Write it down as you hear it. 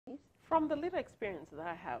From the little experience that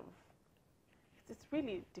I have, it's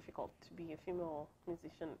really difficult to be a female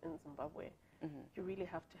musician in Zimbabwe. You really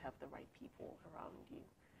have to have the right people around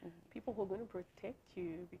you. People who are going to protect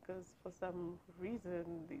you, because for some reason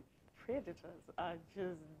the predators are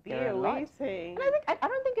just there waiting. And I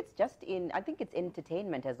don't think it's just I think it's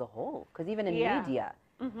entertainment as a whole, because even in media,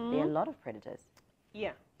 there are a lot of predators.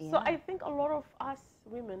 Yeah. So I think a lot of us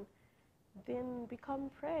women then become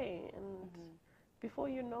prey, and before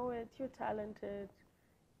you know it, you're talented,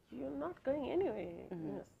 you're not going anywhere.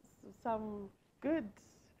 You know, some good,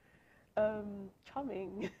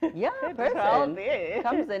 charming person out there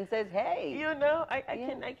comes and says, "Hey, you know,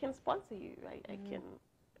 I can sponsor you. I can."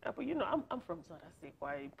 But you know, I'm from South Africa.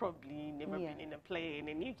 I probably never been in a plane,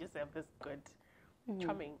 and you just have this good,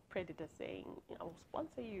 charming predator saying, "I'll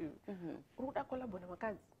sponsor you."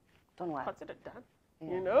 Don't worry, consider it done.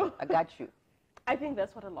 You know, I got you. I think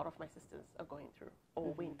that's what a lot of my sisters are going through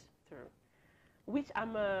or went through, which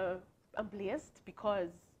I'm blessed, because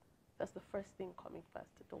that's the first thing Comic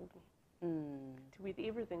Pastor told me. With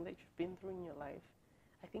everything that you've been through in your life,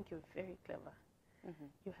 I think you're very clever.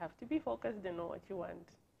 You have to be focused and know what you want.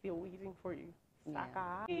 They're waiting for you.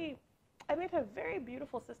 Saka. I met a very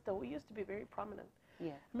beautiful sister who used to be very prominent.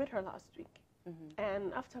 I met her last week.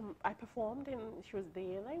 And after I performed and she was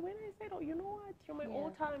there, and I went and I said, "Oh, you know what? You're my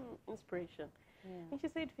all-time inspiration." And she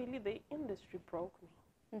said, "Feli, the industry broke me."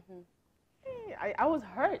 I was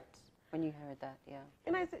hurt. When you heard that,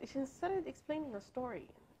 And she started explaining a story.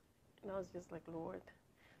 And I was just like, Lord,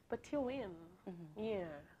 but till when?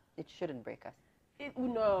 It shouldn't break us.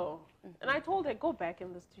 No. And I told her, go back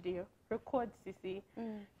in the studio, record Sisi,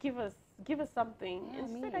 give us something. And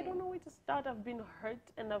she said, I don't know where to start. I've been hurt,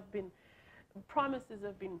 and promises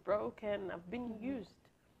have been broken, I've been used.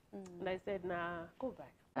 And I said, nah, go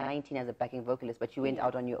back. 19 as a backing vocalist, but you went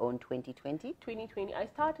out on your own 2020? 2020.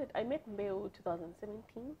 I met Meo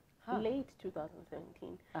 2017, late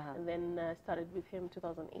 2017. And then started with him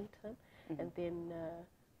 2018. And then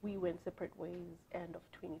we went separate ways end of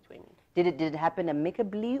 2020. Did it happen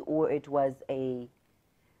amicably, or it was a...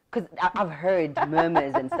 Because I've heard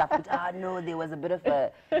murmurs and stuff, but no, there was a bit of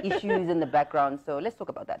issues in the background. So let's talk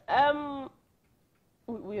about that.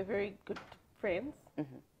 We are very good friends,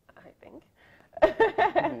 I think.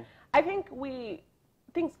 I think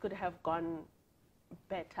things could have gone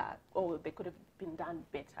better, or they could have been done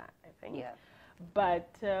better, I think. But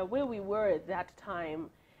where we were at that time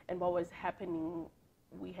and what was happening,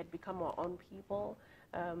 we had become our own people,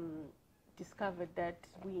 discovered that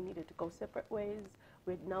we needed to go separate ways.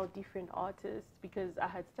 We're now different artists, because I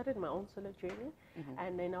had started my own solo journey,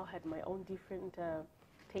 and I now had my own different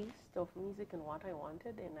taste of music and what I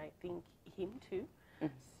wanted, and I think him too.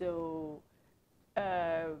 So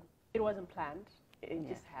it wasn't planned, it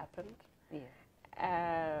just happened.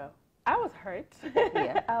 I was hurt.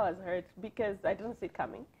 I was hurt because I didn't see it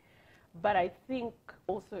coming, but I think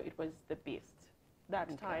also it was the best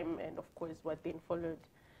that time, and of course what then followed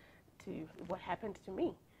to what happened to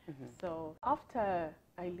me. So after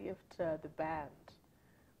I left the band,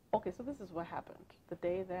 so this is what happened. The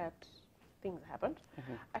day that things happened,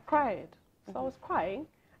 I cried. So I was crying,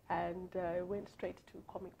 and I went straight to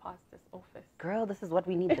Comic Pastor's office. Girl, this is what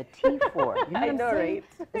we need the tea for. You know what I'm saying? Right?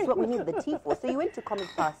 This is what we need the tea for. So you went to Comic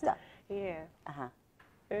Pastor.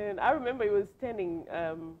 And I remember he was standing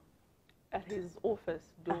at his office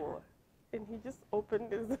door. And he just opened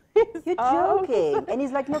his You're arms. joking. And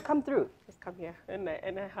he's like, no, come through. Just come here. And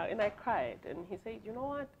I cried. And he said, you know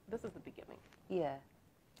what? This is the beginning.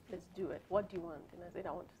 Let's do it. What do you want? And I said,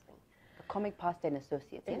 I want to sing. The Comic Pastor and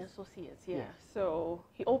Associates. And Associates, So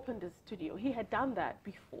he opened his studio. He had done that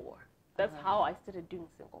before. That's how I started doing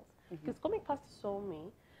singles. Because Comic Pastor saw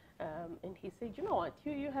me, and he said, you know what?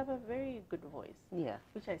 You have a very good voice.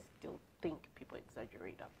 Which I still think people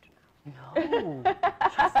exaggerate up to now. No,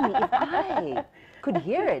 trust me, if I could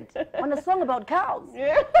hear it on a song about cows,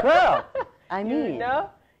 girl, I mean, you know?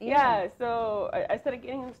 So I started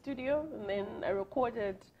getting in the studio, and then I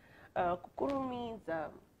recorded Kukurumi's.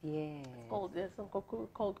 It's called, there's some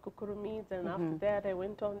called Kukurumi's, and after that I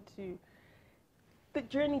went on to, the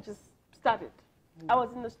journey just started. I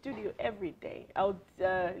was in the studio every day. I would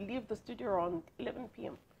leave the studio around 11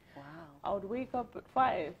 p.m. I would wake up at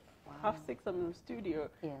 5. 5:30, I'm in the studio.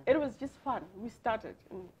 It was just fun. We started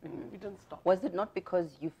and we didn't stop. Was it not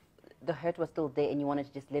because the hurt was still there and you wanted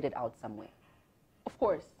to just let it out somewhere? Of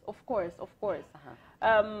course.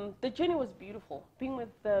 The journey was beautiful. Being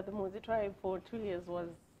with the Mozi tribe for 2 years was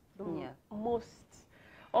the most,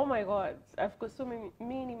 oh my God, I've got so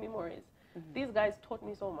many memories. These guys taught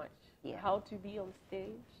me so much. How to be on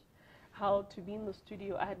stage, how to be in the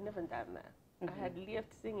studio. I had never done that. I had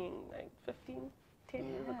left singing like 10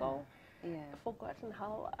 years ago. Yeah. I've forgotten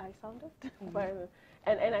how I sounded.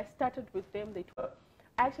 and I started with them. I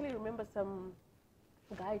actually remember some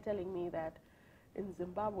guy telling me that in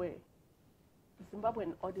Zimbabwe, the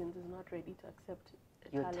Zimbabwean audience is not ready to accept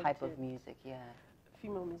a Your type of talented music, yeah.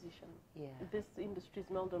 female musician. Yeah. This industry is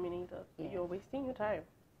male dominated. Yeah. You're wasting your time.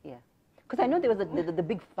 Yeah. Because I know there was the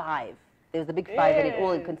big five. There was the big five, and it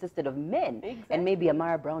all Yes. consisted of men. Exactly. And maybe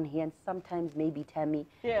Amara Brown here, and sometimes maybe Tammy.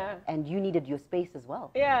 Yeah. And you needed your space as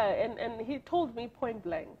well. Yeah, and he told me point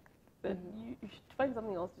blank that you should find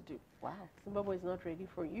something else to do. Wow. Zimbabwe is not ready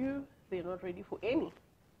for you. They're not ready for any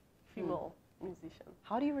female musician.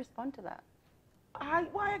 How do you respond to that? I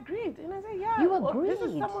agreed. And I said, yeah. You This is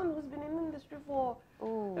agreed? someone who's been in the industry for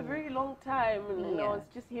Ooh. a very long time. And I Yeah. was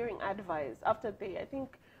just hearing advice. After I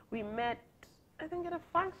think we met, I think at a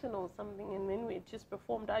function or something, and then we just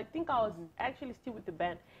performed. I think I was actually still with the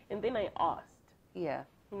band. And then I asked. Yeah.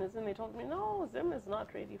 And then they told me, no, Zim is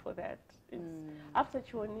not ready for that. It's after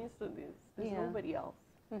Chiwaniso, there's Yeah. nobody else.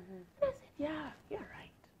 And I said, yeah, you're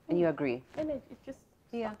right. And you agree? And it just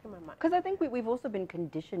stuck in my mind. Because I think we've also been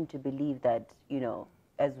conditioned to believe that, you know,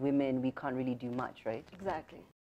 as women, we can't really do much, right? Exactly.